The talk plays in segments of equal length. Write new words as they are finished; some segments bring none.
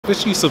Make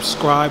sure you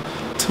subscribe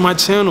to my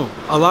channel.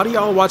 A lot of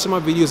y'all watching my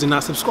videos and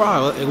not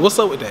subscribe. Like, what's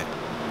up with that?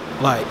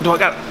 Like, do I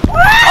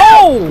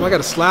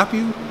gotta slap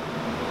you?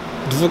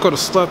 Do I gotta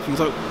slap you?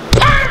 Like,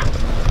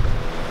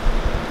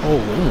 oh,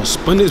 I almost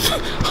spun this.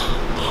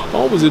 I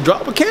almost did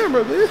drop a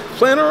camera, man.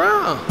 Playing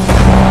around.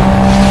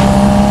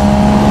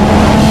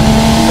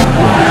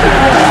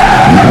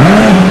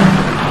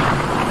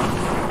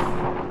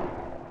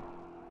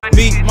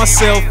 Me,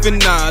 myself,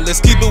 and I.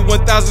 Let's keep it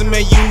 1,000,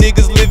 man. You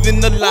niggas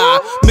living the lie.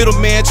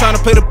 Middleman trying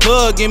to pay the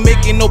plug and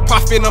making no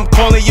profit. I'm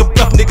calling your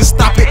bluff, niggas.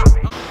 Stop it.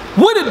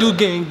 What it do,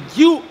 gang?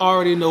 You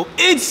already know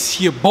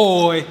it's your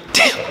boy,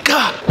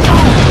 DipGod.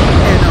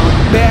 And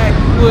I'm back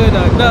with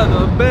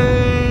another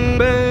banger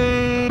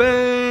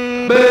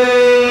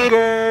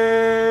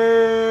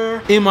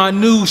in my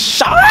new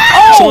shop.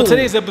 So in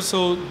today's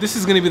episode, this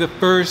is gonna be the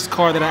first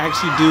car that I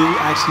actually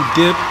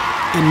dip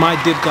in my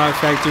DipGod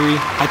factory.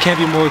 I can't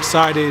be more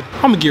excited.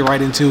 I'm gonna get right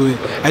into it.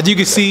 As you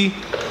can see,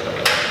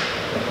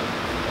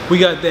 we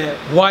got that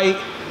white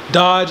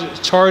Dodge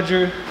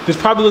Charger. This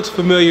probably looks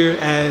familiar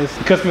as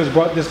the customer's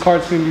brought this car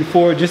to me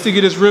before just to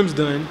get his rims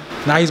done.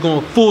 Now he's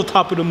going full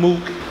top of the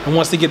mook and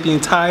wants to get the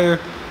entire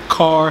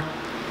car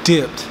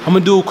dipped. I'm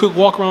gonna do a quick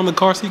walk around the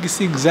car so you can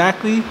see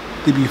exactly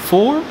the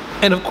before.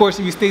 And of course,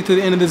 if you stay to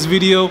the end of this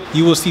video,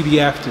 you will see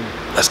the after.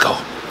 Let's go.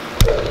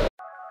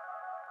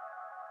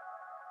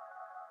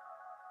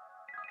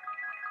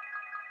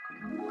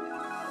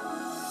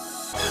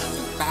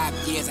 5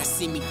 years, I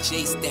see me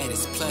J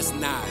status plus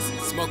nines.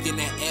 Smoking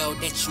that L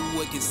that you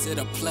would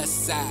consider plus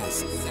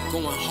size.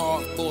 Going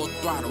hard full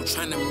throttle,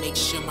 trying to make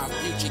sure my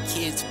future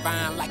kids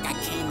fine like I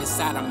came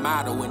inside a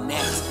model. And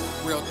that's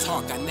real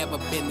talk, I never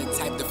been the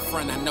type to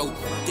front. I know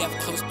death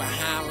close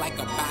behind like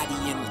a body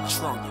in the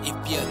trunk. If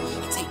you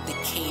take the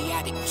K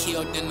out of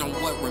kill, then on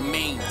what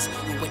remains.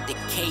 And with the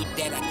K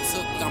that I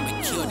took, I'ma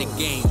kill the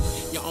game.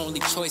 Your only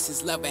choice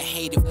is love or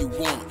hate if you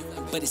want.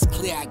 But it's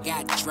clear I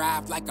got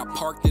drive like I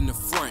parked in the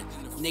front.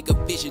 Nigga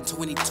vision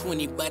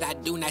 2020, but I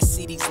do not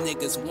see these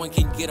niggas. One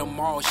can get them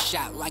all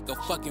shot like a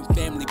fucking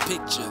family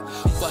picture.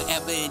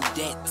 Forever in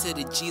debt to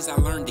the G's I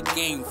learned the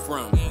game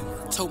from.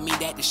 Told me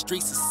that the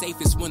streets are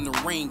safest when the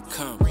rain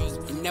comes.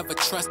 And never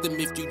trust them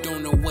if you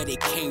don't know where they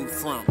came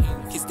from.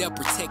 Cause they'll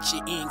protect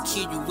you and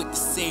kill you with the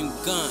same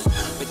gun.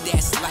 But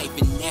that's life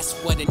and that's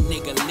what a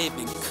nigga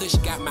living. Kush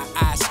got my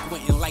eyes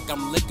squinting like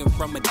I'm looking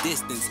from a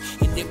distance.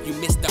 And if you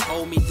missed the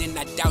old me, then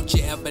I doubt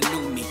you ever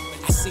knew me.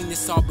 I seen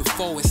this all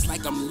before, it's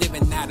like I'm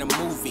living out a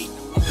movie.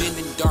 Been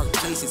in dark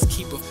places,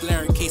 keep a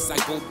flare in case I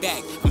go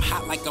back. I'm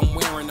hot like I'm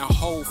wearing a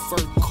whole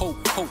fur coat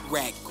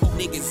rack.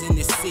 Niggas in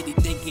this city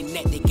thinking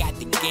that they got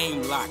the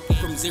game locked.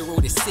 From 0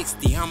 to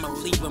 60, I'ma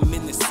leave them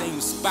in the same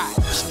spot.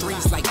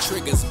 Strings like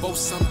triggers, both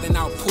something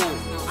I'll pull.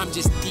 I'm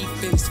just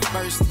defense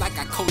first like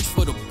I coach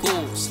for the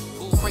Bulls.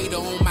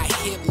 Cradle on my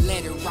hip,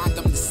 let it rock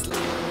them to sleep.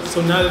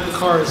 So now that the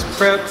car is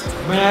prepped,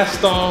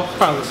 masked off,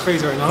 probably looks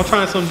crazy right now. I'm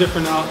trying something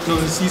different out. You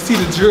know, you see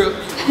the drip.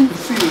 You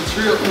see the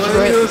drip. You know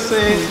what I'm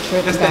saying?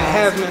 That's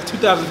that hazmat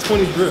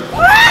 2020 drip.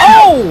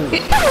 Oh!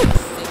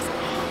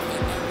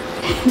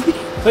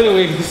 So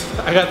anyways,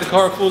 I got the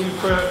car fully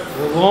prepped.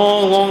 A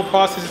long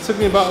process. It took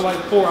me about like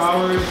 4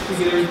 hours to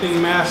get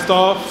everything masked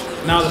off.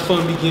 Now the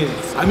fun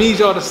begins. I need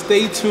y'all to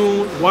stay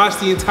tuned, watch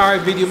the entire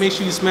video. Make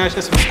sure you smash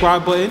that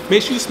subscribe button.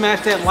 Make sure you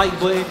smash that like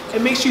button.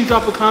 And make sure you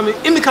drop a comment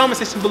in the comment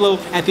section below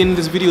at the end of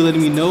this video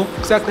letting me know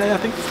exactly how I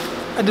think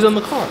I did on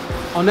the car.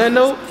 On that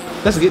note,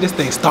 let's get this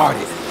thing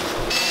started.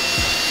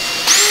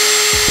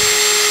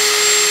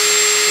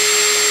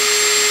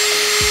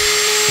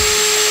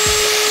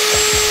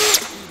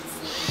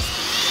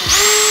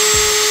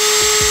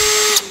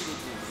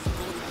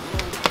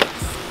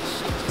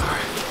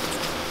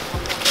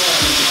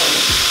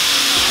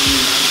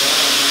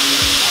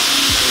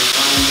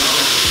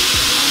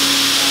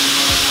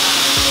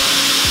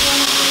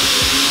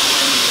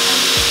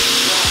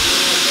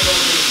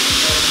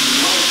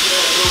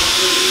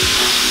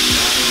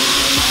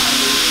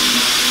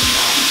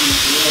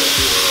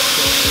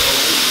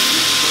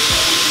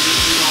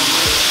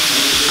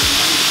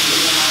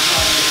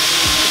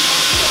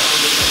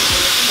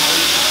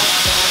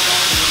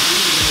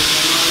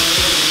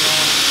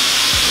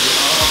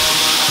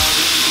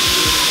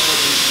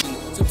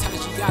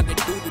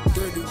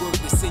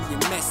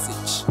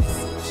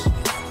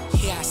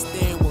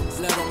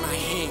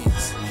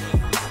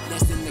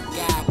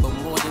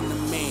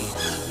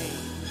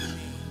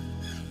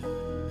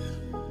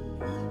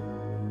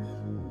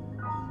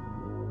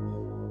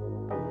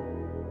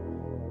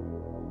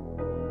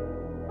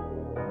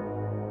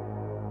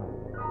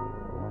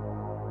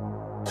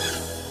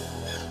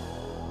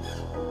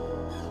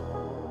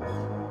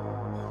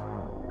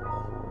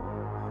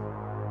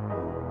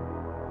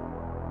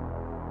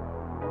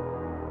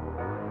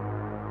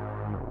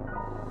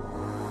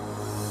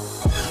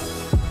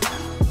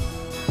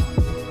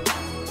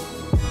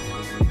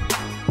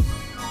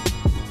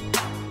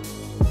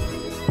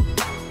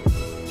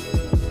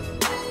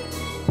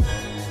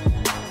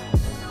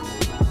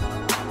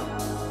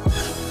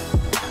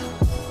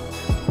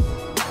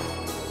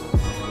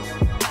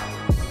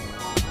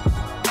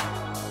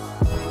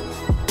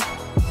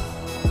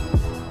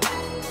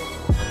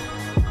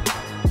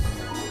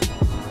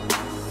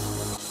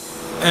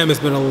 Damn,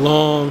 it's been a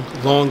long,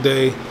 long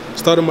day.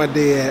 Started my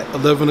day at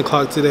 11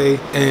 o'clock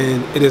today,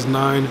 and it is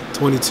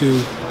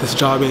 9:22. This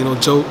job ain't no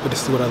joke, but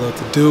this is what I love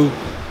to do.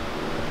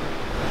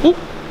 Oop.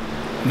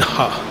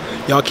 Nah,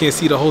 y'all can't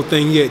see the whole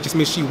thing yet. Just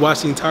make sure you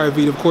watch the entire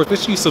video. Of course, make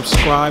sure you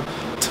subscribe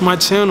to my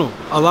channel.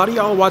 A lot of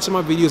y'all watching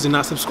my videos and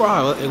not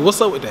subscribe. Like, what's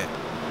up with that?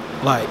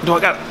 Like, do I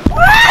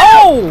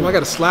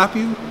gotta slap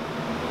you?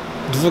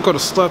 Do I gotta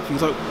slap you?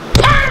 Like,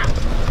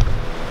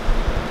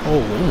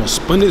 oh, I almost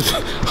spun this.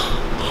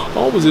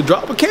 Almost a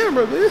drop a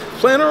camera, man.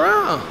 Playing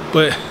around.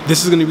 But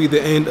this is gonna be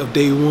the end of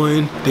day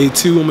 1. Day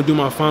 2, I'm gonna do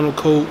my final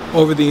coat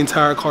over the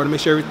entire car to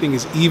make sure everything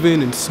is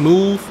even and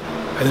smooth.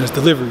 And then it's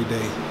delivery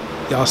day.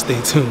 Y'all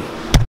stay tuned.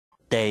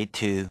 Day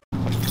 2.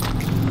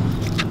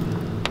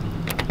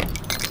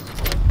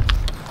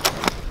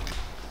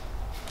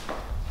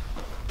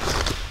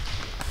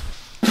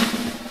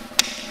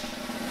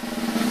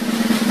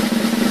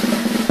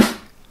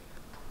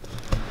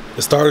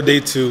 The start of day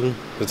 2.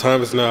 The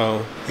time is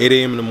now 8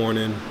 a.m. in the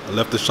morning. I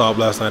left the shop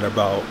last night at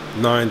about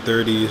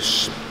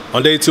 9:30ish.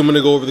 On day 2, I'm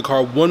gonna go over the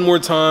car one more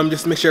time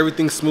just to make sure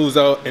everything smooths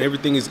out and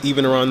everything is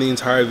even around the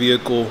entire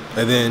vehicle.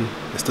 And then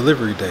it's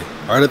delivery day.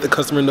 I let the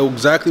customer know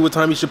exactly what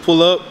time he should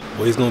pull up.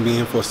 Well, he's gonna be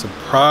in for a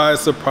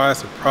surprise, surprise,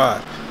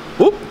 surprise.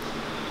 Whoop!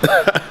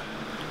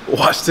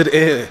 Watch to the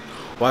end.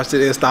 Watch to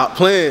the end. Stop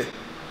playing.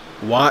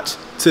 Watch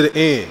to the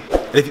end.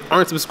 And if you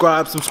aren't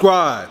subscribed,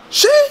 subscribe.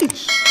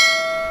 Sheesh!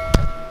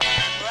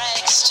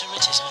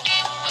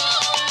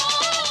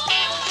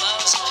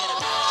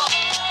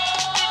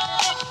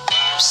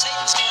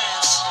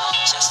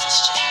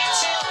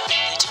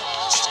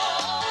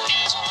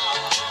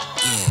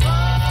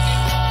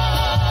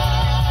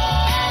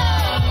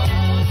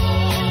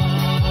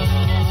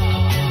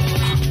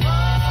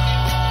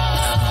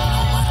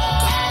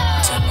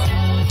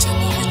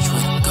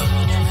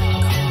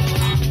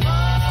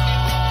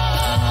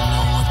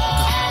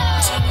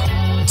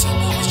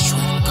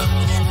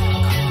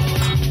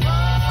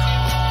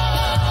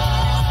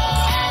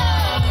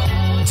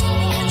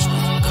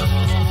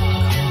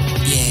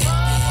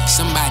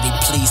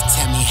 Please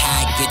tell me how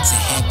I get to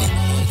heaven.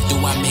 Do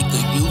I make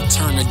a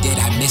U-turn or did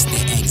I miss the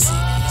exit?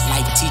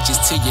 Life teaches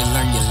till you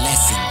learn your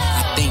lesson.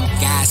 I thank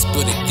God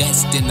for the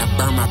guts, then I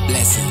burn my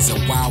blessings. A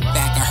while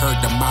back I heard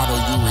the motto,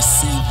 you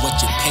receive what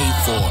you pay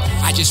for.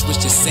 I just wish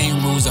the same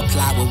rules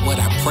apply with what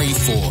I pray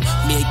for.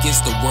 Me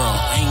against the world,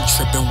 I ain't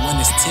tripping when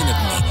it's 10 of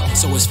me.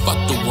 So it's fuck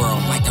the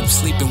world, like I'm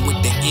sleeping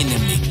with the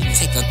enemy.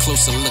 Take a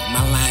closer look,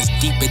 my line's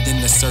deeper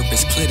than the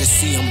surface. Clear to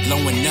see I'm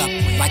blowing up,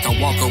 like I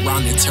walk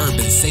around in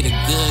turbans. Say the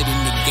good in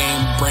the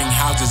game, bring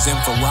houses and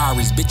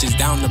Ferraris. Bitches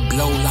down the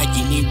blow like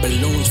you need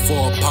balloons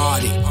for a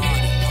party.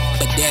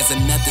 But there's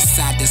another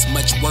side that's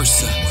much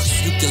worse.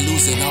 You can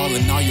lose it all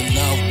and all your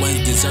loved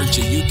ones desert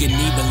you. You can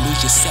even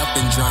lose yourself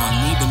and drown,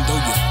 even though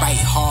you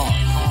fight hard.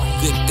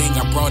 Good thing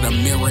I brought a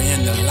mirror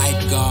and a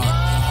lifeguard.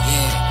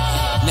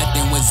 Yeah,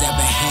 nothing was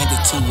ever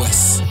handed to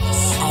us.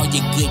 All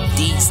your good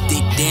deeds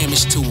did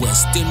damage to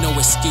us. Still no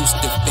excuse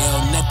to fail,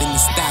 nothing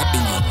is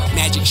stopping you.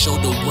 Magic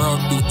showed the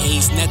world through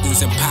AIDS,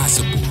 nothing's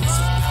impossible.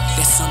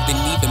 That's something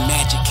even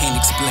magic can't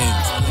explain.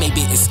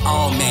 Maybe it's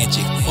all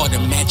magic, or the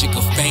magic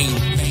of fame.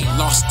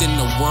 Lost in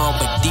the world,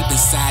 but deep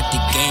inside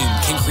the game.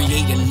 Can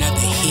create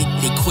another hit,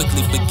 they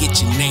quickly forget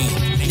your name.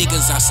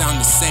 Niggas all sound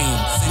the same,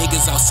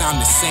 niggas all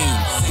sound the same.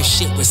 The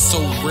shit was so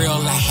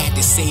real, I had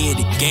to say it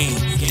again.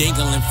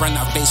 Dangle in front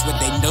of our face, but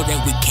they know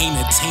that we can't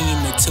attain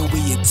until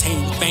we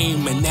attain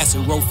fame. And that's a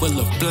road full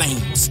of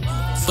flames,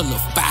 full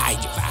of fire.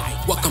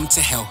 Welcome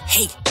to hell,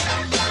 hey.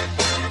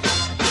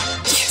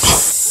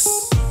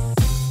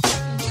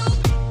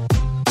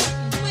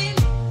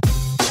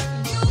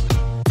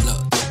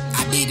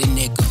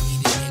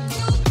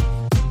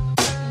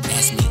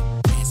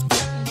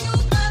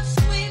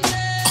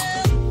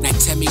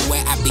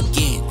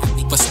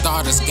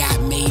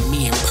 God made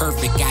me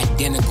imperfect,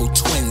 identical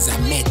twins. I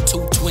met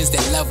 2 twins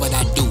that love what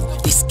I do.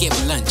 They skip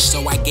lunch,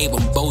 so I gave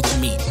them both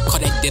meat. Call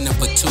that dinner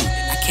for 2.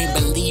 I can't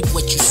believe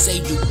what you say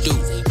you do.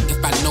 If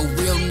I know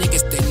real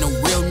niggas, then know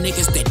real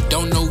niggas that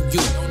don't know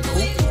you.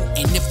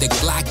 And if the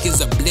Glock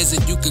is a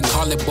blizzard, you can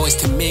call it boys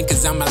to men,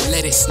 cause I'ma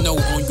let it snow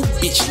on you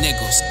bitch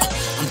niggas.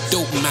 I'm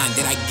dope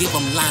minded, I give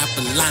them line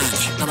for line.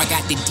 Now I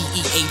got the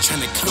DEA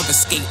trying to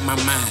confiscate my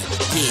mind.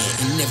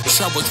 Yeah, and if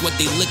trouble's what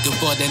they looking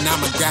for, then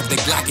I'ma grab the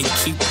Glock and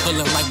keep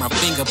pulling like my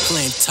finger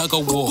playing tug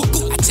of war.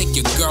 I take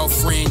your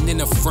girlfriend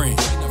and a friend,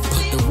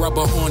 put the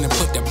rubber on and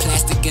put the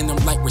plastic in them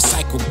like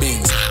recycle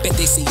bins. Bet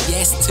they say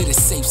yes to the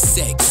safe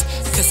sex,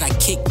 cause I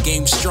kick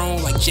game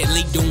strong like Jet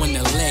Li doing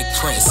the leg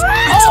press.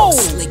 I talk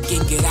slick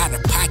and get out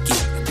of pocket,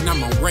 and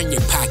I'ma run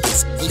your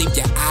pockets, leave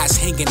your eyes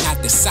hanging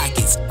out the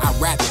sockets. I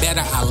rap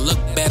better, I look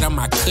better,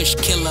 my kush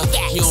killer.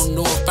 You don't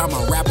know if I'm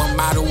a rapper,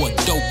 model, or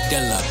dope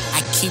dealer.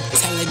 I keep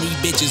telling these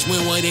bitches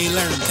when will they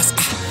learn, cause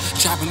I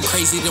drive them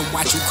crazy, then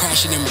watch them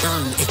crashing and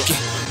burn. If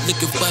you're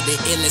looking for the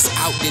illest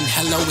out, then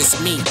hello,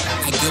 it's me.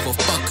 I give a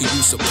fuck who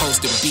you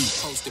supposed to be.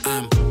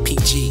 I'm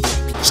PG.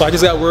 So I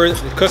just got word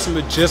the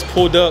customer just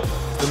pulled up,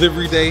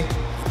 delivery day.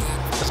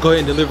 Let's go ahead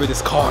and deliver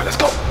this car, let's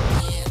go.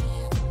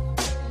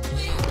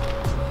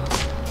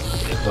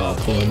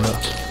 Pulling up.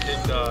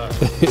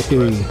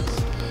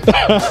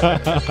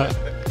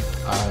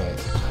 Alright.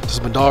 This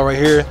is my dog right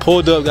here.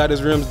 Pulled up, got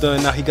his rims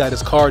done. Now he got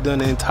his car done,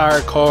 the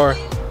entire car.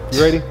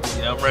 You ready?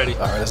 Yeah, I'm ready.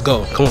 Alright, let's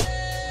go. Come on.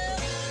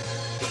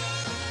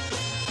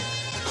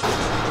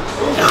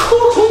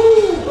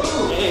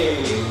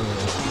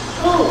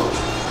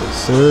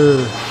 Yes,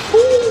 sir.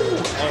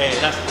 Hey,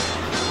 that's...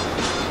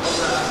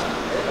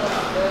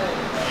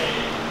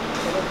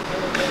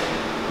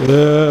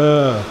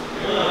 Yeah.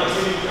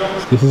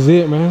 This is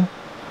it, man.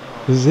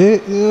 This is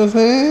it. You know what I'm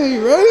saying?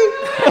 You ready?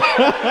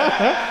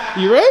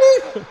 You ready?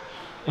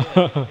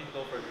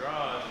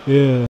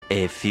 Yeah.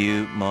 A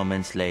few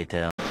moments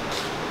later.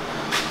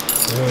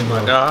 There you My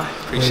go. dog,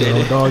 appreciate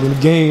it. Dog in the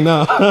game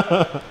now.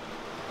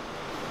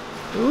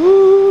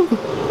 Ooh.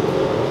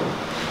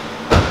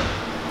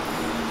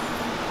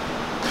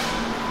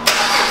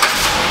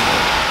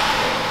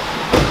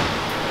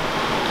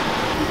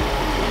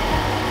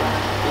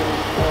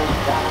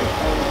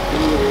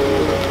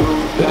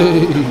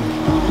 Hey.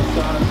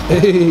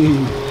 Hey.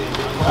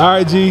 All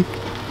right, G.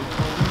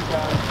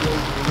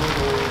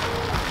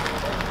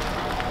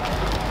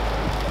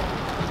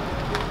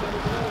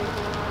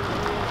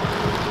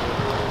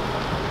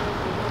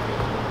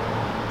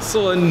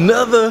 So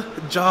another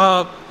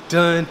job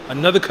done,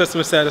 another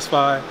customer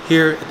satisfied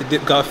here at the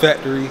DipGod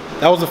factory.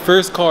 That was the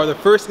first car, the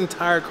first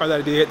entire car that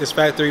I did at this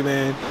factory,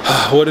 man.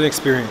 What an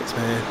experience,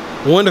 man.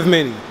 One of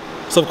many.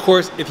 So of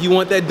course, if you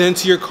want that done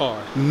to your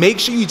car, make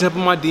sure you jump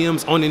in my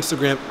DMs on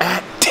Instagram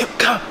at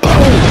DipGodBo.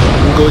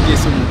 And go get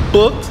some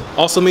booked.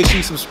 Also make sure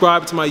you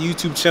subscribe to my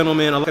YouTube channel,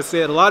 man. Like I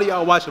said, a lot of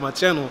y'all watching my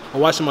channel are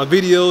watching my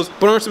videos,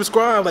 but aren't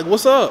subscribed. Like,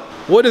 what's up?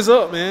 What is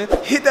up, man?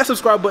 Hit that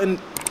subscribe button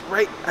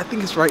right, I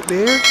think it's right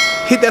there.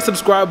 Hit that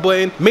subscribe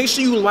button. Make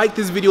sure you like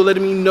this video,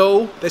 letting me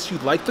know that you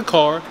like the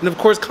car. And of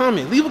course,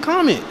 comment, leave a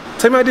comment.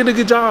 Tell me I did a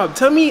good job.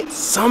 Tell me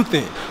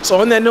something. So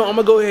on that note, I'm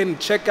gonna go ahead and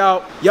check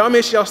out. Y'all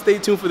make sure y'all stay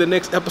tuned for the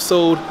next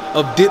episode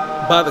of Dip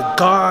by the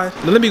God.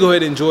 Now let me go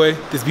ahead and enjoy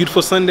this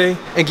beautiful Sunday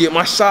and get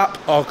my shop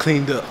all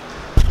cleaned up.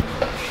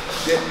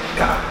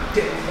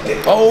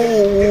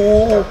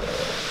 Oh,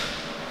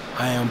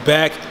 I am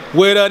back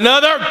with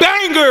another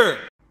banger.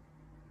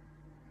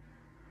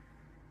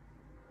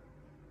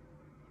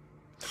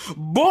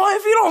 Boy,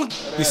 if you don't...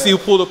 You see who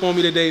pulled up on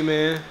me today,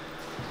 man.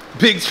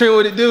 Big Trent,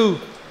 what it do?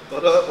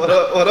 What up, what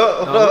up, what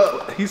up, what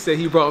up? He said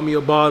he brought me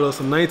a bottle of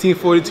some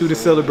 1942 to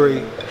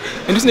celebrate.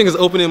 And this nigga's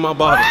opening my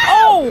bottle.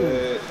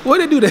 Oh!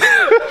 Why'd they do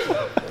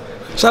that?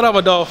 Shout out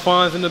my dog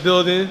Fonz in the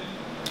building.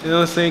 You know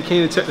what I'm saying?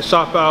 Came to check the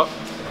shop out.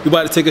 We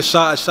about to take a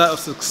shot of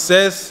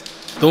success.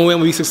 The only way I'm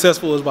gonna be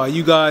successful is by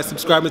you guys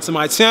subscribing to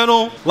my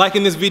channel,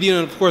 liking this video,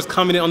 and of course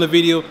commenting on the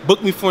video.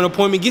 Book me for an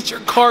appointment. Get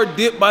your car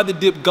dipped by the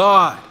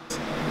DipGod.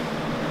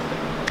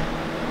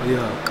 Oh,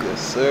 yeah.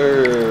 Yes,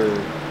 sir.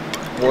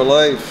 More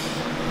life.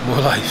 More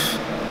life.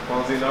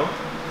 Fonzie, no?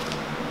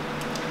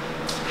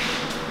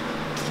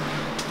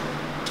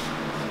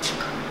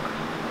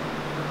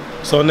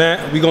 So on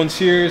that, we gonna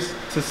cheers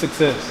to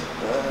success.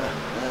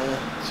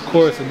 Of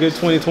course, a good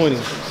 2020.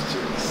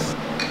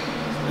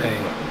 Hey,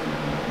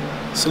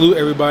 salute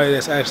everybody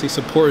that's actually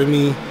supporting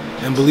me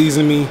and believes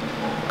in me.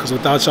 Because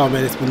without y'all,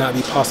 man, this would not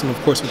be possible.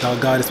 Of course, without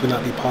God, this would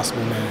not be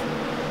possible, man.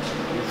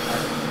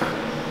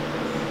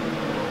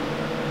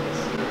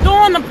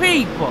 Doing the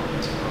people.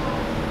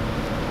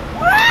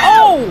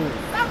 Oh!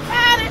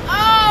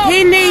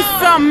 He needs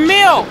some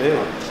milk.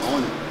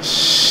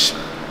 Shh.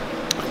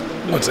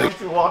 One second.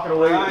 You walking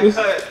away.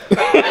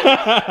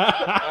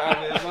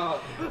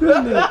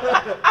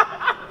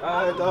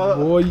 Alright, dog.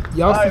 Boy,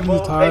 y'all see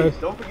these tires.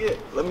 Hey, don't forget,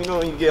 let me know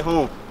when you get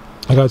home.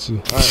 I got you.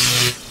 All right,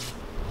 man.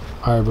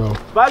 All right, bro.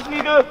 Bye,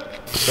 nigga.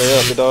 Stay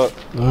up, dog.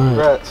 All right.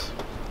 Congrats.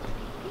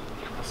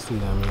 See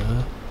that,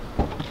 man.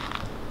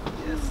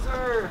 Yes,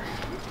 sir.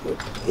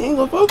 You ain't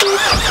gonna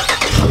focus.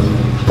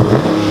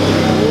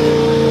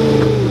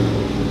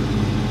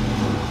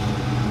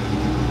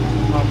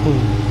 Stop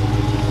playing.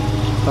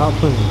 Stop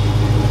playing.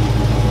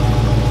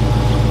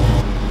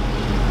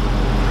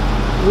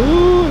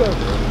 Ooh,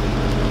 that's...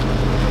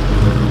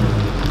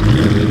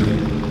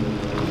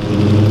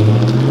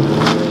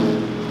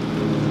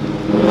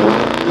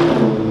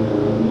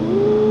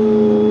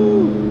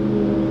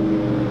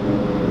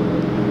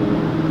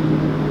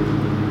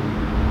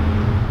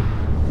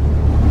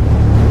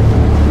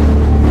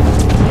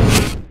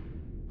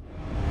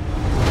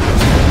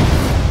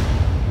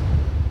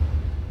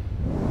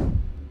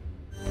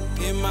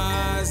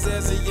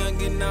 As a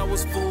youngin', I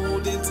was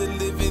fooled into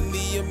living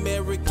the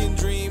American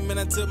dream, and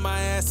I took my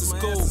ass to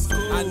school.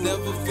 I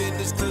never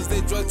finished cause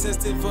they drug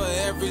tested for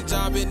every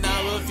job, and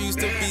I refused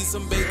to be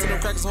some bait to them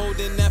crackers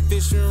holding that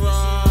fishing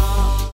rod.